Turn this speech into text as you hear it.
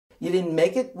You didn't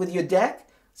make it with your deck?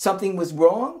 Something was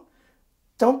wrong?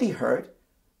 Don't be hurt.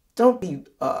 Don't be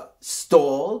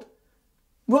stalled.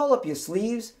 Roll up your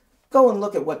sleeves. Go and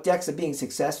look at what decks are being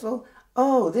successful.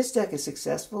 Oh, this deck is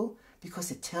successful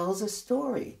because it tells a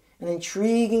story, an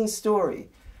intriguing story.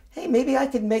 Hey, maybe I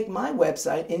could make my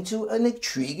website into an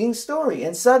intriguing story.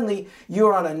 And suddenly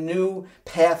you're on a new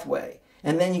pathway.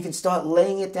 And then you can start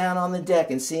laying it down on the deck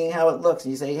and seeing how it looks.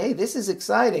 And you say, hey, this is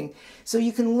exciting. So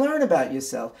you can learn about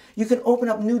yourself. You can open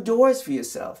up new doors for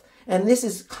yourself. And this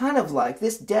is kind of like,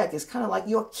 this deck is kind of like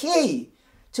your key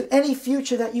to any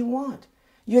future that you want.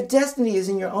 Your destiny is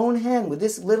in your own hand with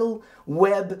this little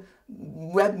web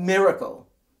miracle.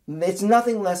 It's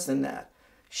nothing less than that.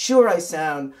 Sure, I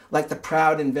sound like the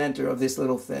proud inventor of this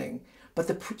little thing, but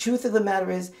the truth of the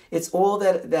matter is, it's all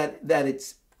that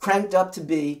it's cranked up to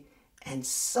be, and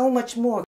so much more.